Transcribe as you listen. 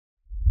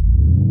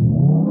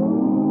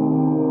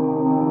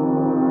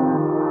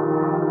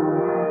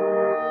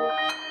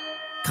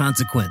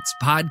Consequence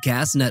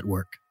Podcast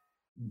Network.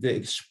 The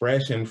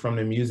expression from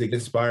the music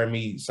inspired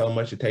me so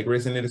much to take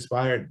risks, and it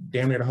inspired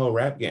damn near the whole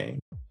rap game.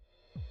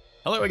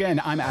 Hello again,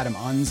 I'm Adam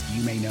Unz.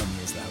 You may know me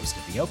as the host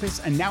of The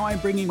Opus, and now I'm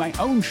bringing my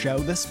own show,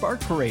 The Spark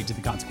Parade, to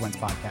the Consequence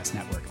Podcast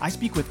Network. I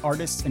speak with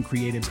artists and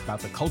creatives about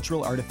the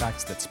cultural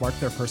artifacts that spark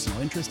their personal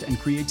interest and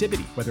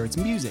creativity, whether it's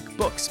music,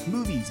 books,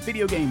 movies,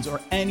 video games,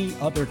 or any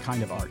other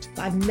kind of art.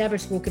 I've never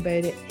spoke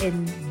about it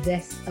in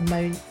this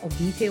amount of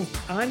detail.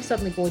 I'm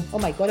suddenly going, oh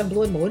my God, I'm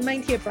blowing my own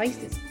mind here.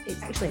 Christ,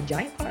 it's actually a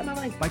giant part of my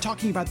life. By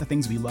talking about the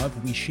things we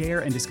love, we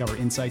share and discover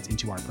insights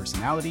into our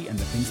personality and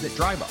the things that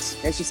drive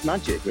us. It's just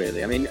magic,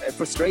 really. I mean,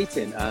 frustrating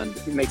and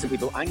it makes some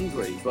people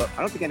angry, but I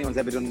don't think anyone's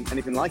ever done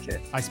anything like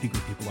it. I speak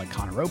with people like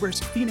Connor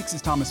Oberst,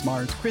 Phoenix's Thomas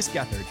Mars, Chris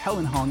Gethard,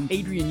 Helen Hong,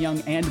 Adrian Young,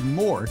 and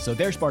more, so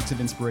their sparks of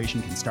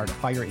inspiration can start a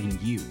fire in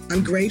you.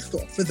 I'm grateful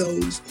for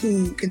those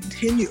who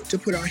continue to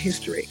put our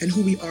history and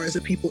who we are as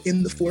a people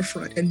in the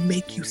forefront and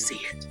make you see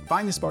it.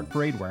 Find the Spark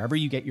Parade wherever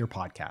you get your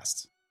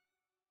podcasts.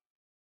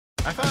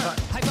 High five.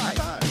 High five.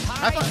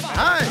 High five.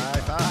 High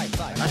five.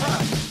 High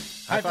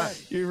five. High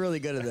five. You're really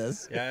good at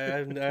this.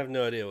 Yeah, I have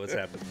no idea what's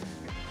happening.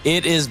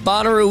 It is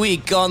Bonnaroo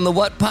week on the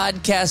What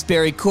Podcast,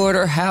 Barry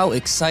Corder. How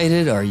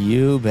excited are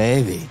you,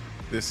 baby?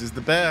 This is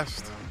the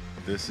best.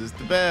 This is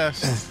the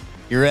best.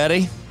 You ready?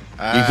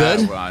 You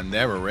good? Well, I'm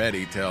never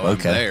ready till I'm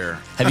there.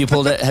 Have you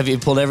pulled it? Have you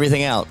pulled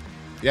everything out?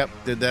 Yep,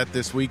 did that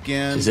this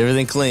weekend. Is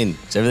everything clean?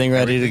 Is everything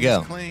ready to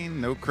go? Clean.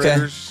 No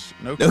critters.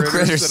 No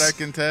critters that I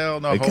can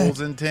tell. No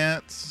holes in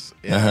tents.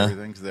 Yeah,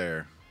 everything's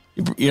there.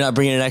 You're not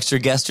bringing an extra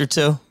guest or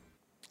two?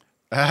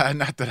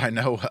 Not that I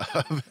know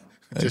of.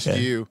 Just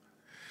you.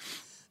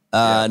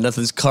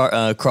 Nothing's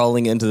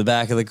crawling into the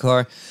back of the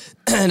car.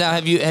 Now,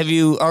 have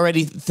you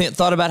already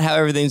thought about how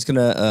everything's going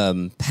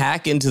to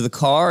pack into the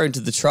car, into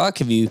the truck?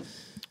 Have you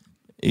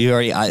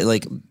already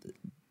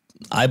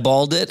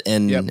eyeballed it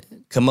and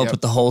come up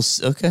with the whole?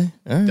 Okay,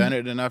 all right. Done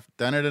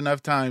it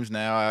enough times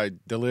now. I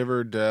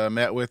delivered,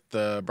 met with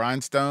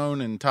Brian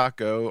Stone and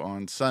Taco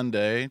on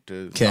Sunday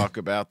to talk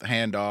about the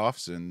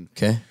handoffs and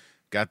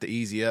got the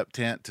easy up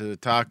tent to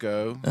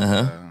Taco.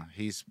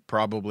 He's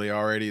probably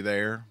already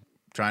there,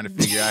 trying to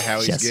figure out how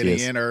he's getting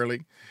in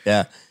early.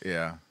 Yeah.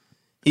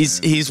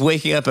 He's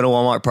waking up in a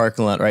Walmart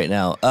parking lot right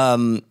now.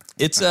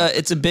 It's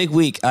a big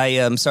week. I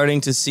am starting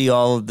to see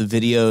all of the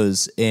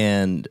videos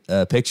and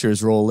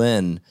pictures roll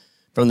in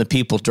from the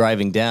people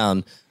driving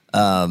down.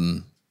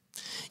 You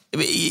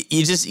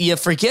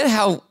forget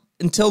how,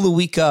 until the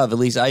week of, at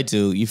least I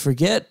do, you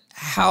forget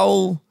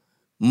how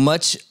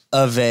much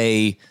of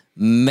a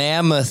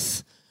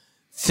mammoth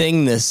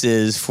thing this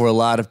is for a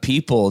lot of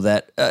people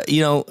that,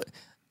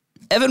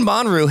 Evan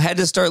Bonnaroo had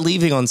to start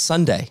leaving on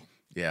Sunday.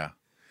 Yeah.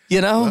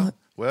 Well,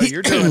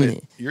 you're doing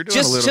it. You're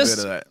doing a little bit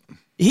of that.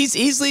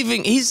 He's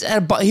leaving. He's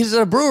at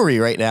a brewery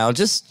right now.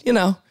 Just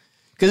because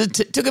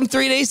it took him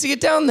 3 days to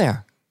get down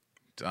there.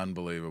 It's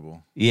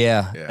unbelievable.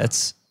 Yeah.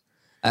 That's.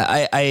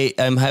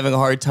 I'm having a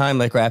hard time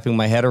wrapping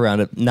my head around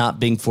it not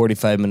being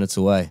 45 minutes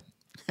away.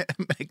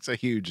 It makes a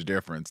huge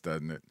difference,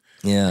 doesn't it?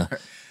 Yeah.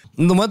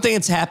 And the one thing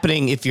that's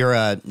happening if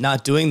you're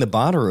not doing the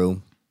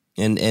Bonnaroo.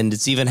 And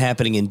it's even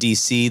happening in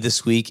D.C.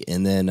 this week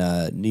and then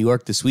New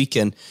York this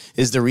weekend,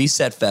 is the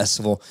Reset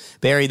Festival.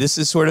 Barry, this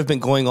has sort of been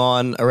going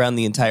on around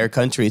the entire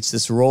country. It's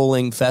this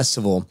rolling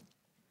festival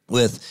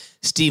with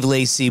Steve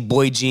Lacy,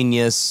 Boy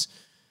Genius,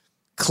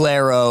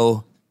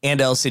 Claro,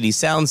 and LCD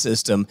Sound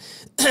System.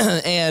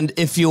 And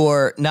if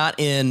you're not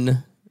in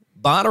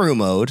Bonnaroo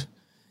mode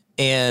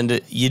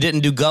and you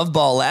didn't do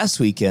Govball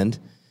last weekend,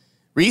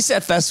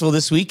 Reset Festival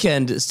this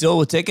weekend, still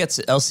with tickets,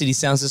 LCD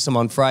Sound System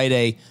on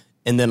Friday.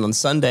 And then on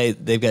Sunday,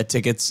 they've got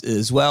tickets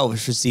as well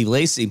for Steve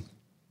Lacy.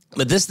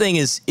 But this thing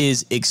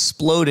is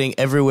exploding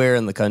everywhere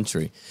in the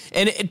country.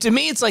 And to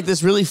me, it's like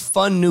this really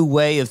fun new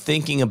way of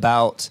thinking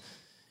about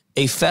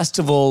a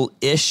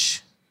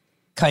festival-ish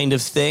kind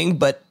of thing,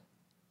 but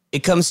it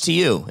comes to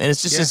you. And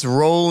it's just this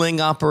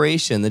rolling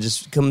operation that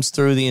just comes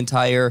through the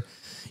entire,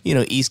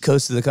 East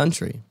Coast of the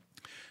country.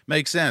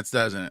 Makes sense,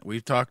 doesn't it?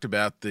 We've talked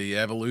about the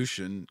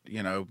evolution,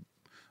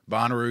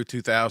 Bonnaroo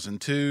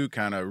 2002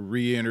 kind of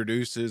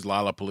reintroduces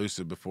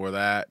Lollapalooza before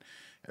that,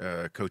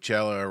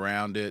 Coachella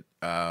around it.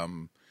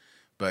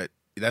 But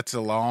that's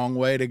a long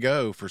way to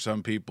go for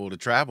some people to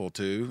travel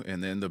to.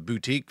 And then the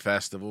boutique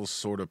festivals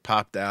sort of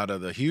popped out of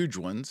the huge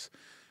ones.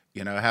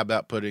 How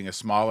about putting a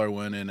smaller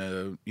one in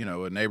a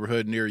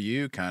neighborhood near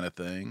you kind of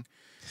thing?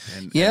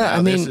 And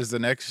this is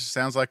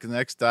sounds like the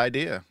next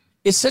idea.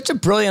 It's such a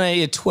brilliant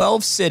idea.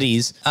 12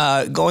 cities,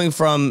 going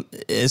from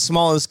as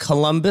small as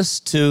Columbus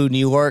to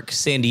New York,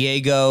 San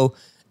Diego,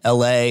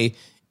 L.A.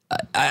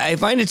 I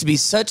find it to be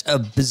such a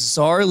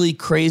bizarrely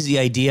crazy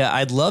idea.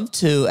 I'd love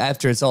to,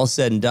 after it's all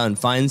said and done,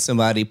 find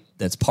somebody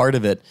that's part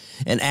of it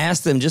and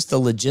ask them just the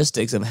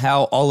logistics of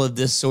how all of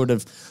this sort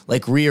of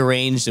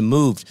rearranged and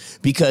moved.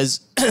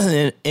 Because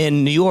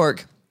in New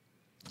York,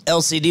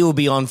 LCD will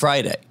be on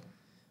Friday.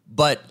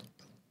 But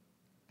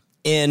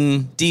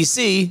in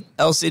D.C.,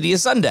 LCD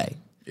is Sunday.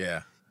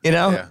 Yeah.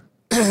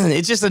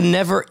 It's just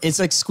it's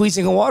like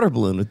squeezing a water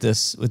balloon with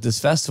this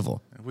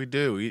festival. We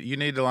do. You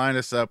need to line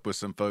us up with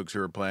some folks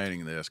who are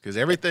planning this, because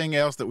everything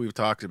else that we've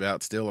talked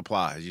about still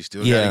applies. You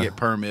still got to get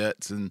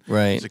permits and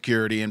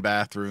security and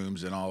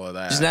bathrooms and all of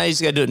that. Just now you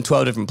just got to do it in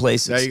 12 different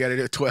places. Now you got to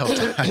do it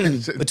 12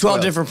 times. But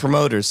 12 different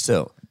promoters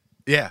too.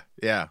 Yeah.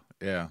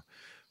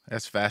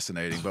 That's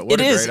fascinating. But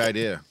what a great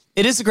idea.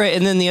 It is a great.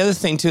 And then the other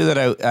thing too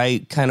that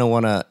I kind of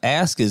want to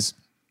ask is,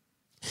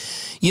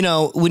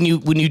 when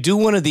you do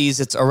one of these,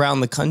 it's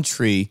around the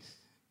country.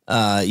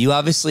 You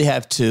obviously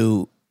have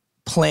to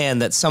plan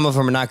that some of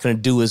them are not going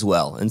to do as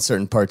well in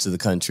certain parts of the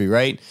country,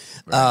 right?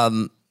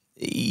 A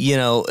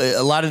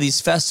lot of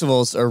these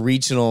festivals are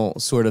regional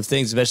sort of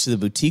things, especially the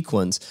boutique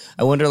ones.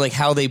 I wonder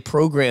how they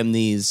program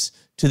these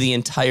to the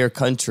entire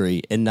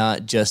country and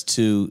not just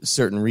to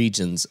certain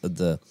regions of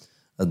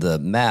the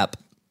map.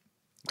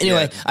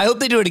 Anyway, I hope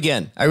they do it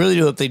again. I really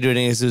do hope they do it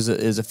again. It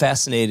is a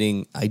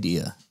fascinating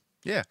idea.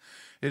 Yeah,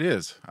 it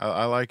is.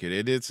 I like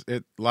it. It's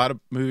a lot of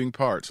moving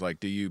parts. Like,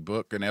 do you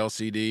book an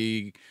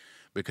LCD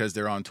because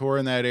they're on tour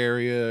in that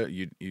area?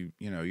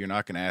 You're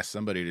not going to ask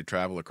somebody to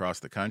travel across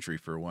the country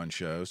for one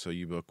show, so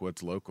you book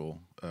what's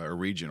local or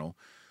regional.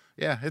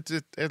 Yeah, it's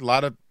a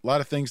lot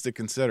of things to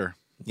consider.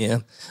 Yeah.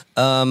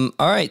 All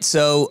right.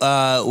 So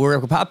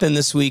we're pop in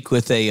this week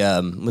with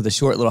a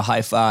short little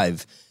high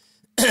five.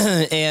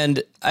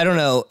 And I don't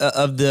know,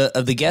 of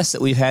the guests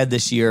that we've had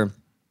this year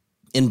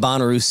in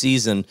Bonnaroo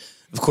season,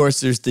 of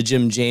course, there's the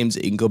Jim James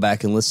that you can go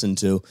back and listen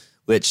to,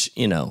 which,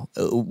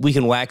 we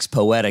can wax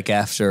poetic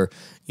after,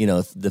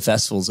 the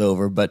festival's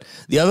over. But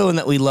the other one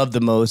that we loved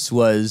the most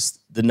was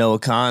the Noah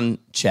Kahan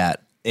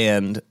chat.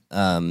 And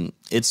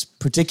it's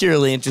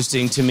particularly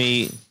interesting to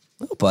me.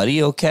 Oh,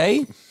 buddy,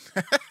 okay?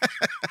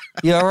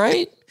 You all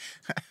right?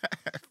 I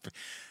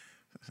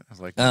was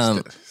like,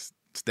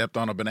 stepped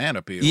on a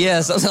banana peel. Yeah,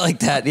 something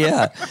like that.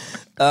 Yeah.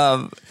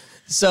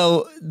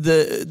 So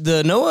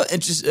the Noah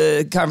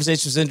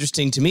conversation was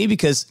interesting to me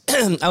because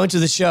I went to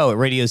the show at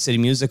Radio City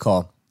Music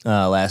Hall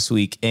last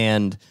week,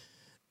 and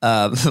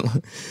oh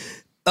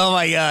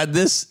my God,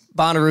 this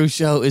Bonnaroo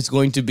show is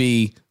going to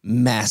be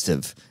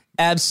massive,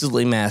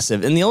 absolutely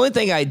massive. And the only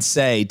thing I'd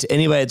say to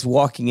anybody that's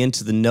walking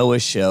into the Noah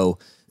show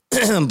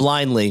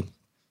blindly,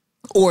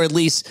 or at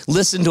least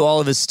listen to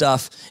all of his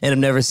stuff and have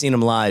never seen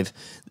him live,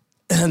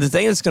 the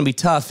thing that's going to be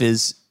tough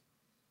is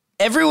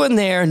everyone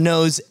there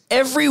knows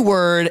every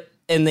word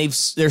and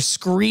they're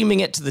screaming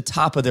it to the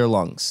top of their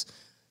lungs.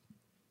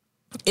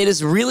 It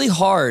is really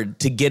hard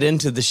to get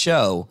into the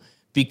show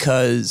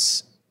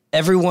because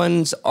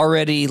everyone's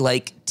already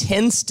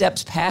 10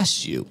 steps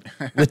past you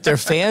with their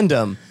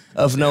fandom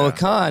of Noah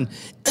Kahan.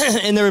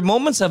 And there were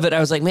moments of it I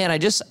was like, man, I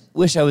just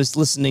wish I was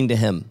listening to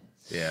him.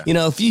 Yeah.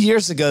 A few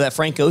years ago, that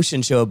Frank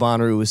Ocean show at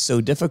Bonnaroo was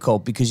so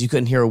difficult because you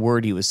couldn't hear a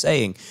word he was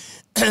saying.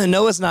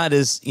 Noah's not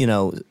as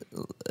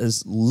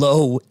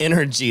low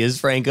energy as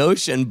Frank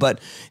Ocean, but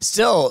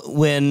still,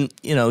 when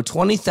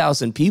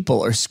 20,000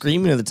 people are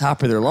screaming at the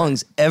top of their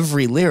lungs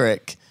every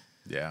lyric.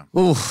 Yeah.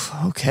 Oof.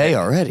 Okay.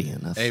 Already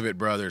enough. Avett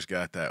Brothers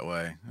got that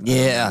way.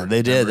 Yeah,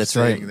 they did. That's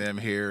right. Seeing them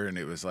here, and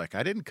it was like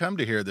I didn't come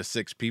to hear the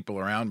 6 people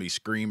around me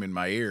scream in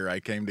my ear. I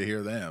came to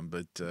hear them,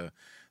 but.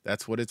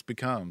 That's what it's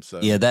become. So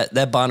yeah, that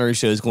Bonnaroo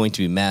show is going to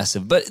be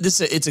massive. But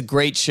it's a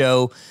great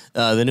show.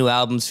 The new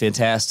album's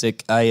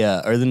fantastic.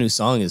 Or the new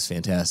song is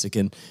fantastic.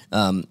 And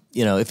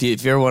if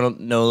you ever want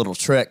to know a little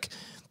trick,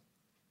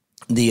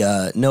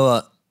 the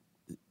Noah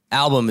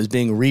album is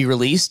being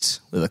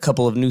re-released with a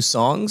couple of new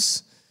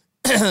songs.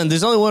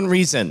 There's only one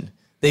reason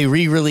they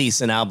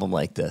re-release an album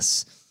like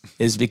this.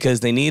 Is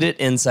because they need it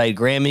inside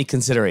Grammy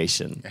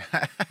consideration.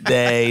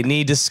 They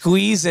need to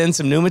squeeze in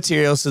some new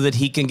material so that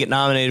he can get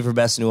nominated for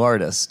Best New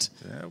Artist.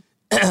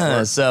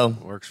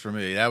 Yep. Works for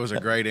me. That was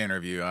a great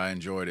interview. I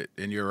enjoyed it.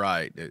 And you're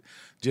right.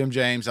 Jim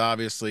James,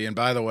 obviously. And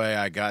by the way,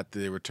 I got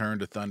the Return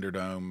to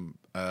Thunderdome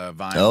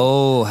vinyl.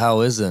 Oh,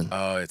 how is it?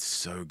 Oh, it's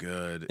so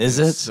good.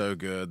 It's so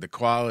good. The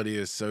quality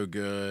is so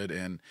good.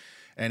 And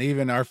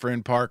even our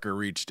friend Parker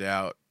reached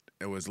out.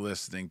 Was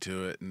listening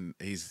to it, and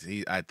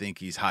I think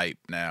he's hyped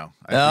now.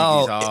 I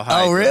think he's all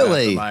hyped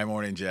really? About the My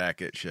Morning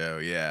Jacket show,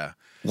 yeah.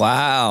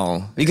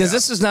 Wow. Because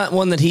this is not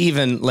one that he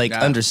even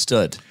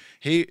understood.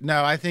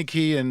 I think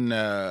he and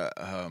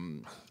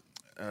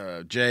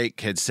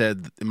Jake had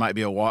said it might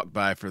be a walk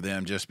by for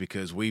them just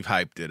because we've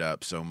hyped it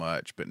up so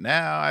much. But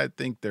now I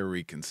think they're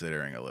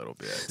reconsidering a little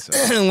bit. So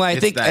well, I it's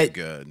think that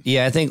good.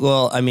 Yeah, I think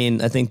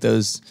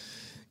those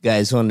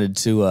guys wanted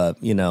to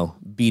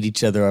beat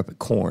each other up at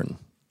Corn.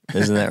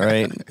 Isn't that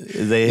right?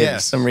 They for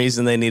some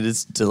reason they needed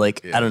to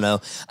I don't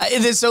know.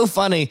 It's so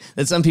funny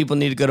that some people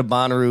need to go to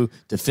Bonnaroo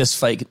to fist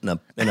fight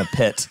in a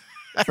pit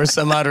for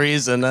some odd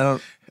reason. I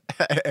don't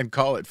and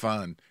call it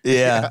fun.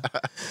 Yeah.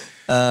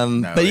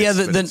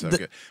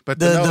 The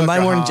My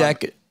Morning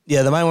Jacket.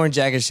 Yeah, the My Morning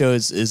Jacket show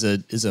is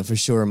a for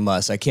sure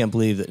must. I can't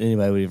believe that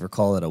anybody would ever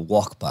call it a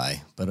walk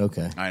by, but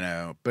okay. I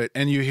know,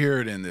 and you hear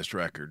it in this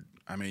record.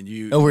 I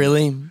mean, Oh,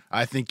 really?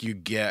 I think you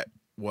get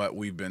what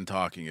we've been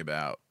talking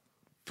about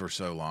for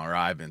so long, or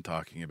I've been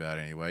talking about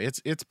anyway.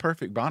 It's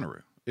perfect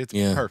Bonnaroo. It's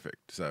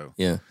perfect. So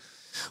yeah.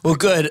 Well,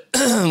 good.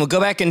 We'll go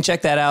back and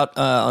check that out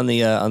on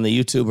the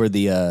YouTube or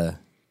the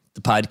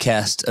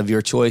podcast of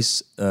your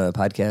choice,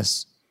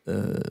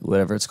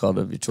 whatever it's called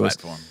of your choice.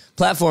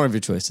 Platform of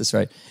your choice. That's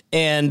right.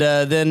 And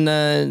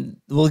then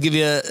we'll give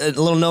you a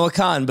little Noah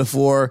Kahan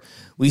before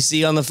we see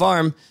you on the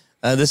farm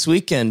this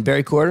weekend.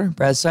 Barry Corder,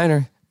 Brad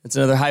Steiner. That's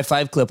another high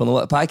five clip on the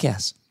What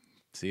Podcast.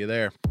 See you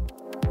there.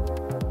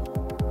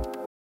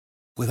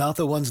 Without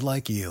the ones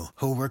like you,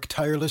 who work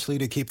tirelessly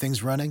to keep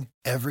things running,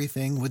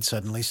 everything would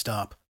suddenly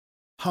stop.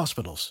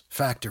 Hospitals,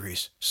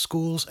 factories,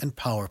 schools, and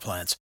power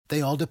plants,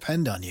 they all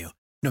depend on you.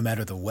 No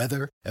matter the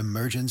weather,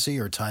 emergency,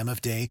 or time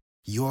of day,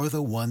 you're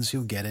the ones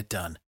who get it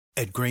done.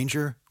 At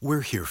Grainger,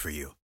 we're here for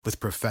you with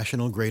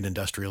professional-grade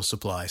industrial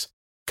supplies.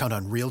 Count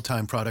on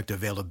real-time product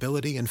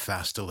availability and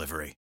fast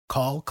delivery.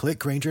 Call,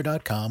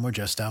 clickgrainger.com, or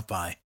just stop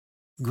by.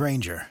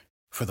 Grainger,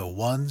 for the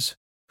ones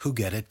who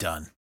get it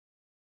done.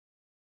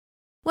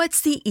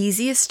 What's the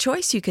easiest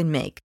choice you can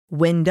make?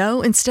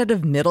 Window instead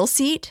of middle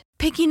seat?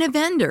 Picking a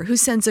vendor who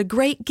sends a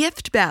great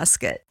gift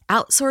basket?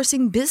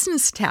 Outsourcing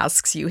business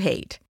tasks you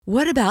hate?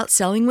 What about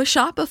selling with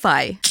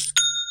Shopify?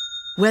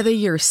 Whether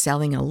you're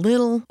selling a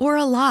little or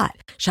a lot,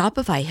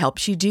 Shopify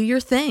helps you do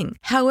your thing,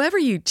 however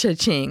you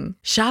cha-ching.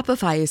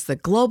 Shopify is the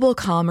global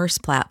commerce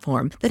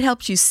platform that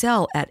helps you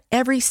sell at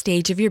every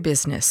stage of your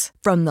business.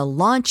 From the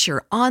launch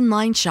your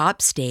online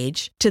shop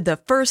stage to the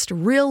first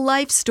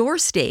real-life store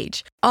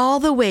stage, all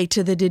the way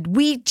to the did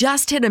we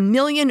just hit 1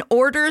 million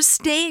orders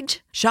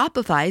stage.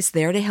 Shopify's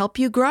there to help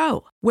you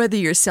grow. Whether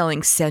you're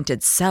selling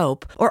scented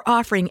soap or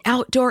offering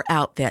outdoor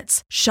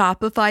outfits,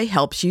 Shopify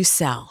helps you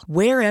sell.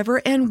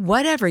 Wherever and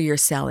whatever you're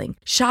selling,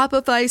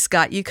 Shopify's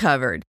got you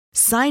covered.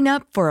 Sign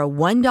up for a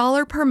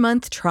 $1 per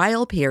month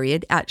trial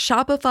period at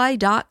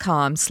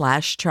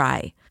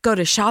shopify.com/try. Go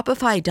to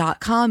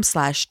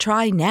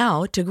shopify.com/try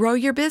now to grow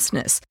your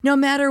business, no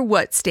matter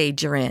what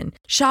stage you're in.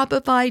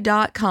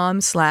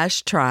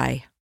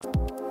 Shopify.com/try.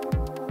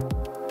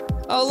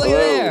 Oh, look at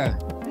there.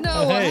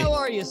 Noah, hey. How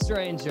are you,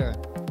 stranger?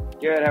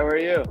 Good. How are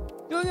you?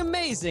 Doing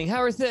amazing.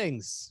 How are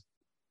things?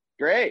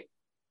 Great.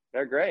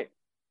 They're great.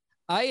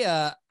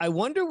 I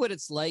wonder what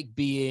it's like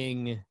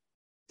being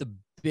the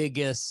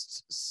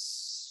biggest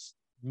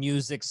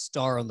music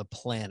star on the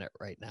planet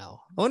right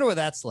now. I wonder what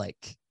that's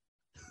like.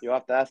 You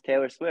have to ask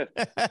Taylor Swift.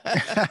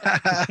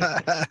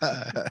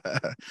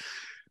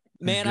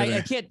 Man,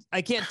 I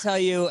can't tell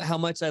you how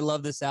much I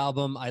love this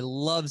album. I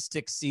love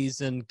Stick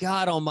Season.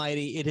 God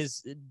almighty, it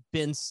has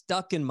been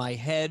stuck in my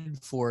head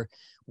for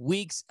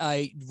weeks.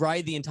 I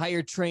ride the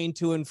entire train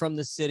to and from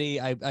the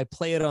city. I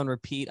play it on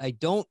repeat. I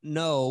don't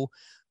know.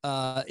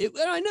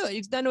 I know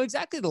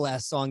exactly the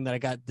last song that I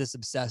got this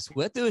obsessed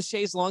with. It was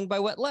Chaise Long by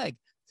Wet Leg.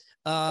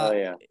 Oh,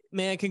 yeah.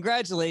 Man,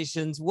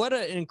 congratulations. What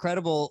an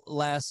incredible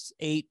last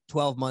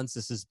 8-12 months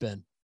this has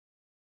been.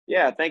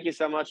 Yeah, thank you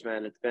so much,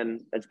 man. It's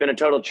been a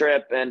total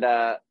trip, and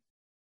I'm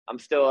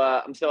still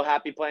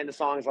happy playing the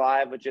songs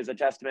live, which is a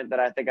testament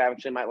that I think I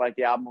actually might like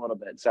the album a little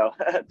bit. So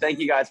thank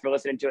you guys for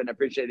listening to it, and I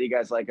appreciate that you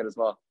guys like it as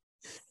well.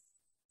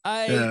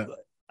 I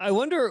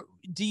wonder,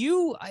 do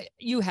you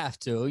have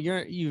to,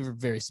 you're a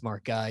very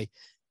smart guy.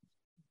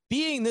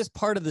 Being this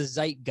part of the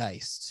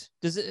zeitgeist,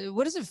 does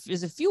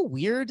it feel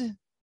weird?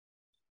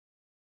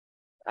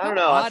 I don't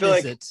know. I feel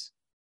like it?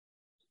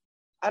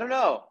 I don't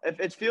know.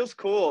 It feels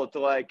cool to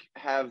like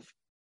have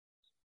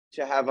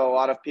a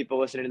lot of people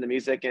listening to the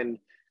music and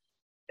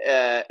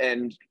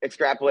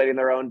extrapolating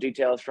their own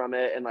details from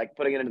it and like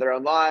putting it into their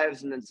own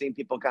lives, and then seeing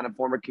people kind of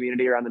form a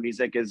community around the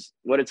music is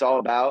what it's all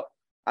about.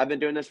 I've been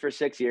doing this for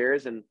 6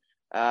 years, and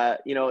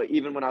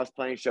even when I was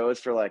playing shows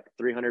for like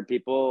 300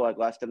 people, like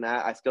less than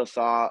that, I still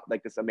saw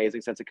like this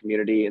amazing sense of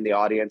community in the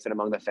audience and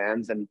among the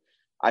fans, and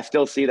I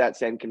still see that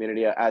same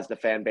community as the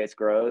fan base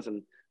grows.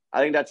 And I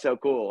think that's so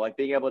cool. Like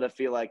being able to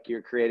feel like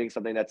you're creating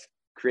something that's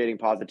creating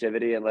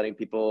positivity and letting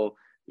people,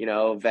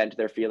 vent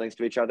their feelings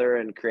to each other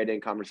and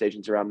creating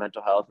conversations around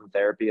mental health and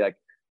therapy. Like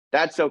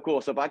that's so cool.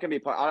 So if I can be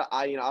part,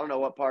 I don't know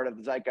what part of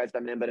the zeitgeist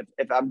I'm in, but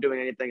if I'm doing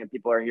anything and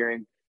people are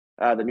hearing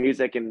the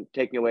music and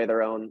taking away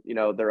their own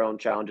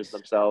challenges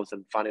themselves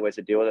and finding ways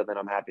to deal with it, then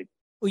I'm happy.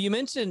 Well, you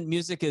mentioned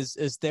music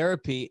as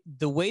therapy.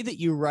 The way that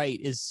you write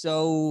is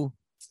so,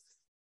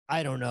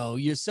 I don't know,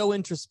 you're so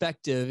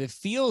introspective. It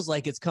feels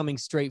like it's coming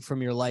straight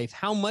from your life.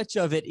 How much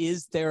of it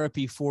is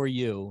therapy for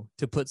you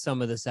to put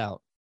some of this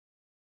out?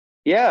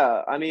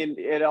 Yeah, I mean,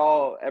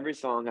 every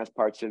song has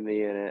parts of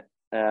me in it.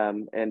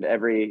 And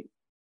every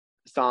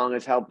song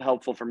is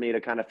helpful for me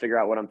to kind of figure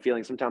out what I'm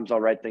feeling. Sometimes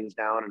I'll write things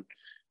down and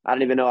I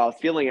don't even know I was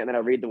feeling it. And then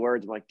I'll read the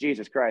words. I'm like,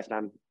 Jesus Christ,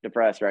 I'm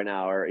depressed right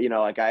now. Or,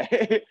 like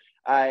I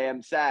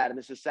am sad and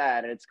this is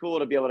sad. And it's cool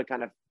to be able to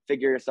kind of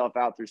figure yourself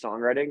out through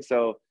songwriting.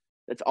 So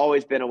it's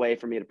always been a way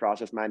for me to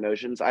process my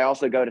emotions. I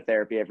also go to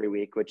therapy every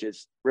week, which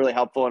is really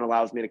helpful and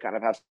allows me to kind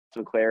of have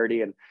some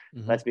clarity and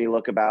lets me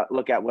look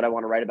at what I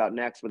want to write about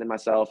next within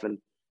myself. And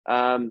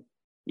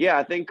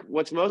I think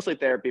what's mostly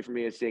therapy for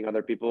me is seeing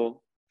other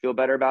people feel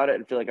better about it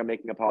and feel like I'm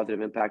making a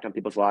positive impact on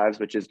people's lives,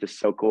 which is just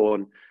so cool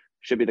and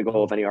should be the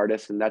goal of any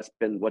artist. And that's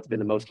been what's been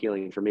the most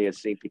healing for me, is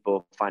seeing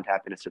people find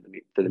happiness through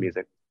the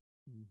music.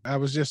 I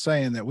was just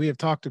saying that we have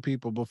talked to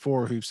people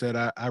before who've said,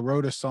 I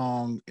wrote a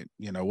song,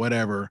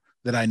 whatever,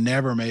 that I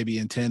never maybe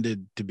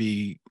intended to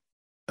be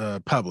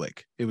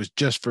public. It was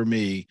just for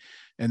me.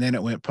 And then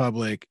it went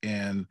public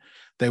and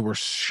they were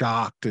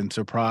shocked and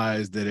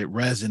surprised that it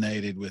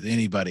resonated with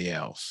anybody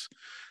else.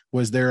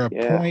 Was there a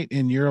point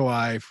in your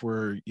life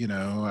where,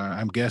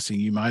 I'm guessing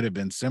you might have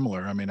been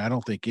similar. I mean, I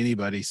don't think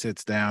anybody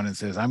sits down and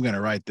says, I'm going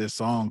to write this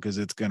song because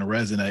it's going to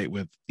resonate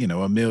with,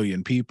 1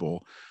 million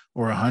people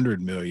or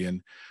 100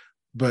 million.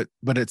 But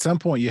at some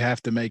point you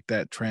have to make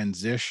that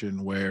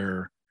transition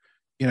where,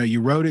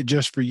 you wrote it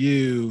just for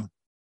you,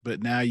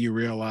 but now you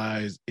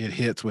realize it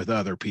hits with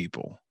other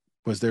people.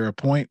 Was there a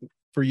point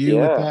for you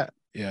with that?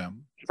 Yeah,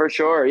 for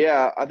sure.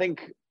 Yeah. I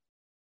think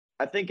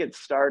it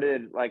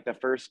started like the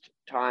first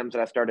times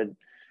that I started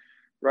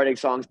writing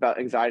songs about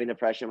anxiety and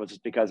depression was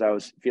just because I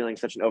was feeling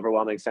such an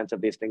overwhelming sense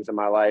of these things in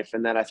my life.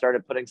 And then I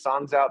started putting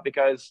songs out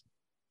because,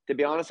 to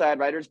be honest, I had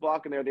writer's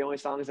block and they were the only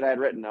songs that I had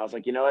written. I was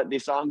like, you know what,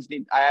 these songs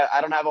I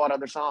don't have a lot of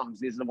other songs.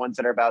 These are the ones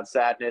that are about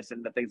sadness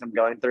and the things I'm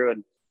going through.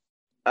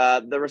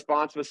 And the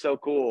response was so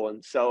cool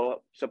and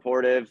so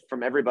supportive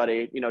from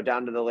everybody,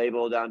 down to the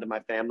label, down to my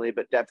family,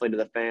 but definitely to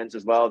the fans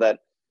as well, that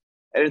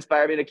it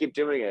inspired me to keep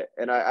doing it.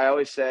 And I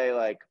always say,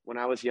 like, when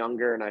I was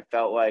younger and I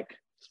felt like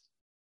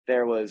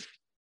there was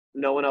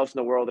no one else in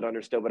the world that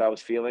understood what I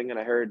was feeling, and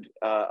I heard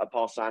a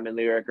Paul Simon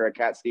lyric or a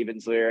Cat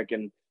Stevens lyric,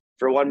 and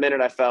for 1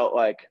 minute I felt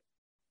like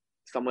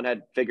someone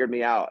had figured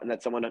me out and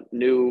that someone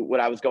knew what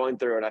I was going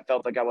through, and I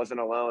felt like I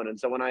wasn't alone. And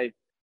so when I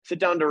sit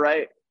down to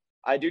write,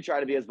 I do try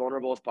to be as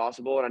vulnerable as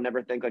possible, and I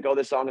never think like, oh,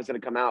 this song is going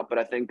to come out. But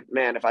I think,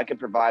 man, if I could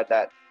provide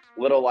that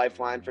little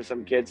lifeline for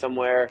some kid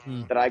somewhere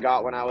that I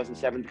got when I was in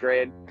 7th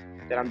grade,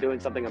 then I'm doing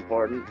something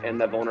important, and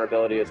the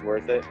vulnerability is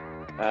worth it.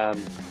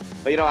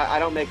 But I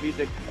don't make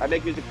music. I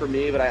make music for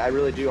me, but I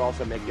really do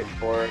also make it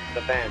for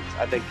the fans.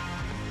 I think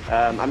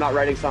I'm not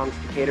writing songs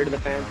to cater to the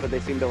fans, but they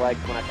seem to like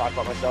when I talk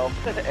about myself,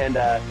 and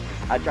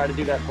I try to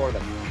do that for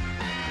them.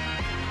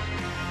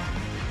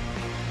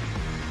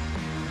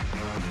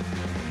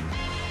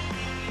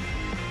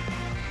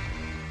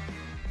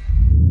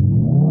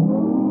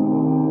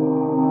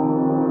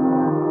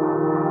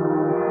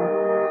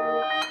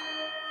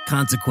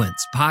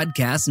 Consequence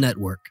Podcast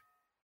Network.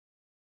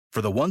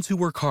 For the ones who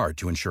work hard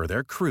to ensure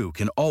their crew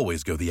can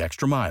always go the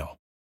extra mile,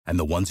 and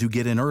the ones who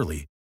get in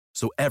early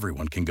so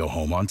everyone can go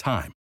home on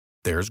time,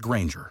 there's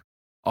Grainger,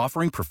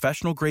 offering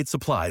professional-grade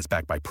supplies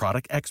backed by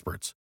product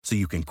experts so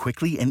you can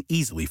quickly and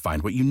easily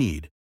find what you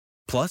need.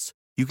 Plus,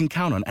 you can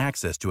count on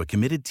access to a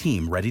committed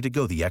team ready to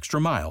go the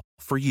extra mile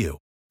for you.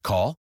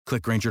 Call,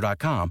 click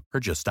Grainger.com, or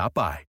just stop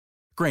by.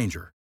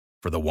 Grainger,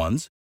 for the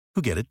ones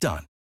who get it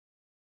done.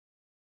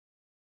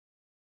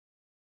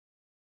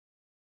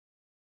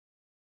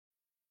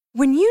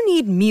 When you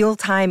need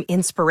mealtime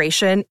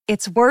inspiration,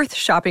 it's worth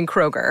shopping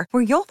Kroger,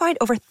 where you'll find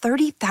over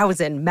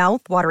 30,000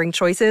 mouth-watering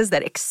choices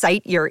that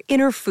excite your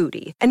inner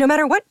foodie. And no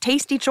matter what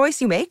tasty choice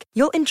you make,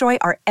 you'll enjoy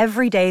our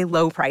everyday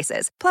low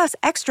prices, plus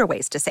extra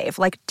ways to save,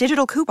 like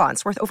digital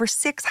coupons worth over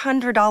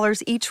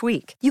 $600 each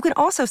week. You can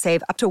also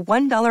save up to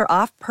 $1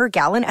 off per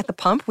gallon at the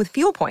pump with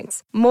fuel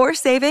points. More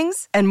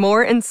savings and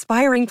more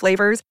inspiring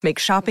flavors make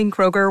shopping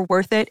Kroger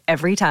worth it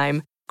every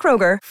time.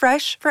 Kroger,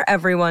 fresh for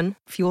everyone.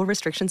 Fuel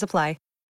restrictions apply.